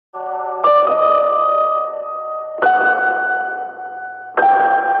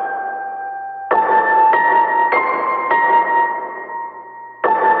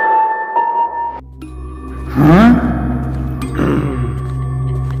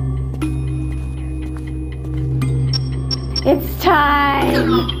It's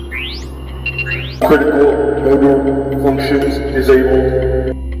time! Critical motor functions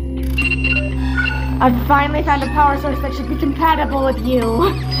disabled. I've finally found a power source that should be compatible with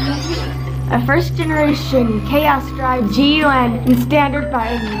you. A first generation Chaos Drive GUN in standard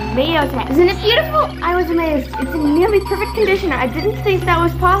by Vocodes. Isn't it beautiful? I was amazed. It's in nearly perfect condition. I didn't think that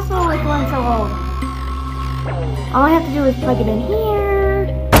was possible with one so old. All I have to do is plug it in here,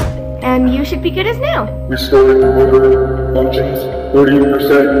 and you should be good as new. Restoring motor functions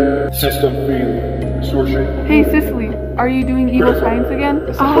 30%. System failure. Distortion. Hey Cicely, are you doing evil science again?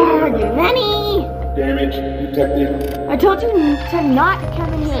 Lenny! Damage detected. I told you to not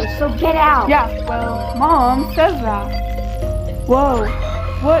come in here, so get out. Yeah, well, Mom says that. Whoa,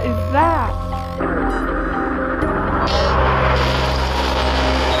 what is that?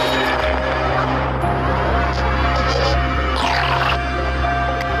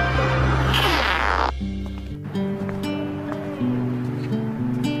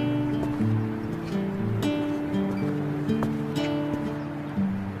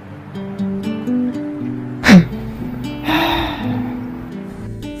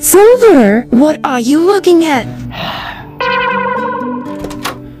 Silver, what are you looking at?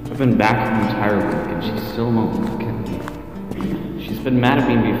 I've been back the entire week and she still won't look at me. She's been mad at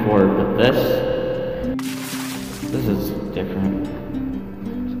me before, but this is different.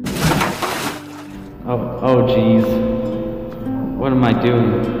 Oh geez. What am I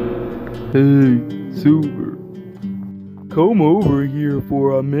doing? Hey, Silver. Come over here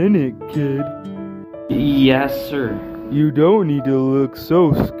for a minute, kid. Yes, sir. You don't need to look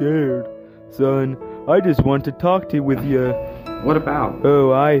so scared, son. I just want to talk with you. What about?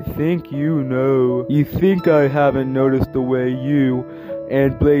 Oh, I think you know. You think I haven't noticed the way you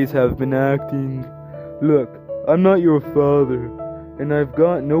and Blaze have been acting. Look, I'm not your father, and I've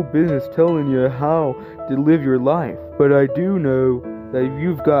got no business telling you how to live your life. But I do know that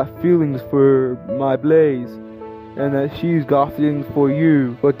you've got feelings for my Blaze, and that she's got feelings for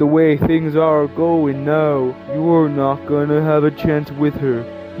you. But the way things are going now, you're not gonna have a chance with her.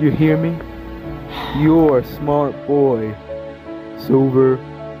 You hear me? You're a smart boy, Silver,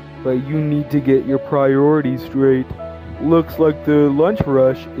 but you need to get your priorities straight. Looks like the lunch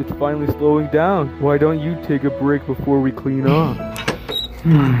rush is finally slowing down. Why don't you take a break before we clean up?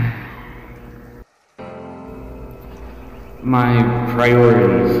 My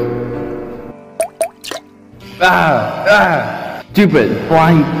priorities. Stupid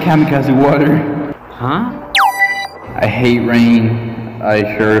flying kamikaze water. Huh? I hate rain.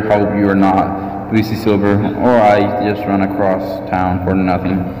 I sure hope you're not Lucy Silver, or I just run across town for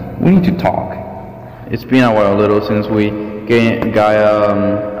nothing. We need to talk. It's been a while little since we got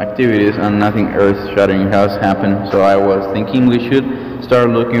activities and nothing earth-shattering has happened, so I was thinking we should start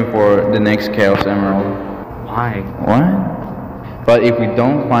looking for the next Chaos Emerald. Why? What? But if we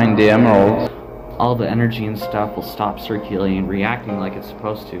don't find the emeralds, all the energy and stuff will stop circulating, reacting like it's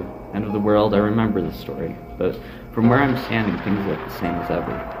supposed to. End of the world, I remember the story. But from where I'm standing, things look the same as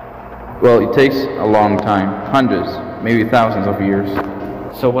ever. well, it takes a long time. Hundreds, maybe thousands of years.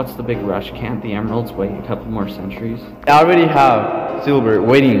 So what's the big rush? Can't the emeralds wait a couple more centuries? I already have Silver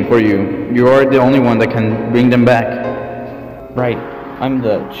waiting for you. You are the only one that can bring them back. Right. I'm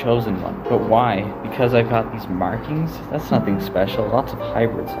the chosen one, but why? Because I've got these markings? That's nothing special. Lots of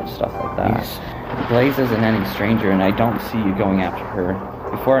hybrids have stuff like that. Blaze isn't any stranger, and I don't see you going after her.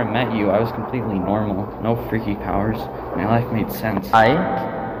 Before I met you, I was completely normal. No freaky powers. My life made sense.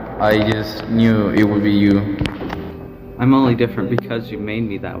 I just knew it would be you. I'm only different because you made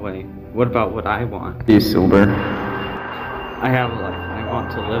me that way. What about what I want? Hey, Silver. I have a life, and I want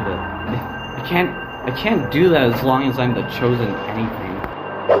to live it. I can't do that as long as I'm the chosen anything.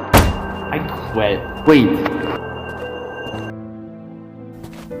 I quit. Wait.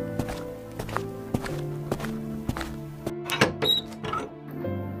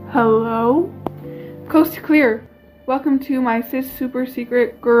 Hello? Coast clear. Welcome to my sis super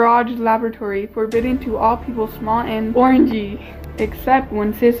secret garage laboratory, forbidden to all people small and orangey, except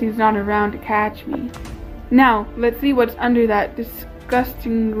when Sissy's not around to catch me. Now, let's see what's under that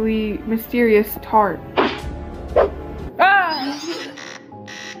disgustingly mysterious tart. Ah!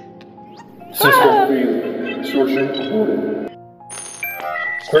 System failure. Distortion aborted.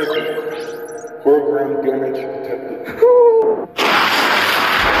 Critical. Program damage detected.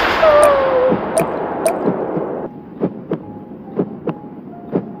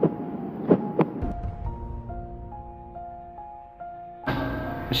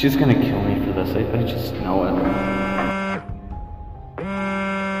 She's gonna kill me for this. I just know it.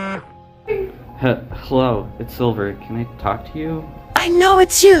 Hello, it's Silver. Can I talk to you? I know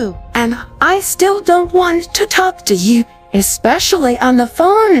it's you, and I still don't want to talk to you especially on the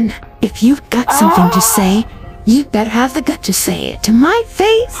phone. If you've got something to say, you'd better have the gut to say it to my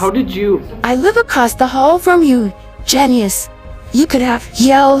face. How did you... I live across the hall from you, genius. You could have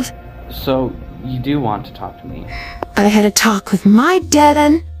yelled. So, you do want to talk to me? I had a talk with my dead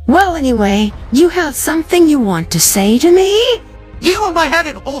end. Well, anyway, you have something you want to say to me? You and I had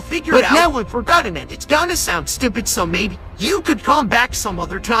it all figured out, but now I've forgotten it. It's gonna sound stupid, so maybe you could come back some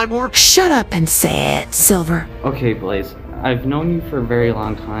other time or... Shut up and say it, Silver. Okay, Blaze. I've known you for a very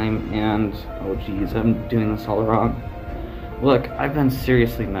long time, and... Oh jeez, I'm doing this all wrong. Look, I've been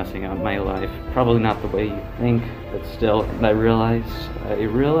seriously messing up my life. Probably not the way you think, but still. And I realized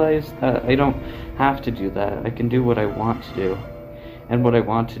that I don't have to do that. I can do what I want to do. And what I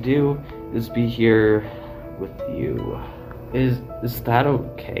want to do is be here with you. Is that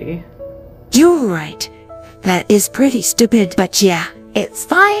okay? You're right. That is pretty stupid, but yeah, it's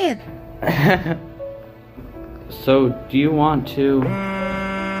fine. So, do you want to...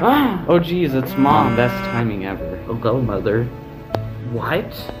 Oh geez, it's Mom. Best timing ever. Hello, Mother.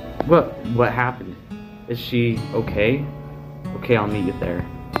 What? What happened? Is she okay? Okay, I'll meet you there.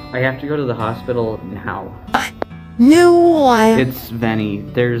 I have to go to the hospital now. No one. It's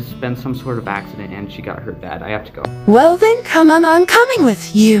Venny. There's been some sort of accident and she got hurt bad. I have to go. Well then, come on, I'm coming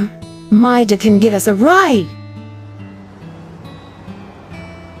with you. Mida can give us a ride.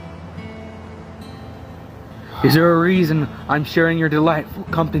 Is there a reason I'm sharing your delightful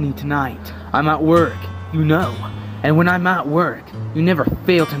company tonight? I'm at work, you know. And when I'm at work, you never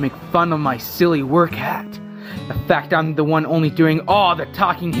fail to make fun of my silly work hat. The fact I'm the one only doing all the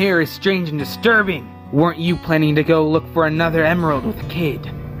talking here is strange and disturbing. Weren't you planning to go look for another emerald with a kid?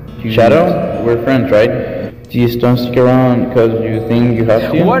 Shadow, we're friends, right? Do you just don't stick around because you think you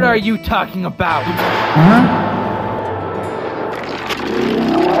have to? What are you talking about? Huh?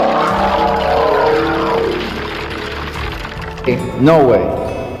 No way.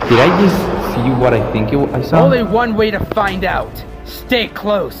 Did I just see what I think I saw? Only one way to find out. Stay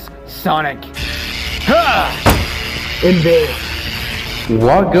close, Sonic. Ha! In there.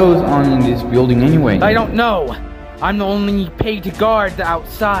 What goes on in this building anyway? I don't know. I'm the only paid to guard the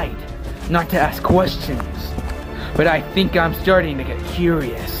outside, not to ask questions. But I think I'm starting to get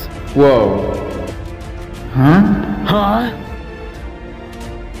curious. Whoa. Huh? Huh?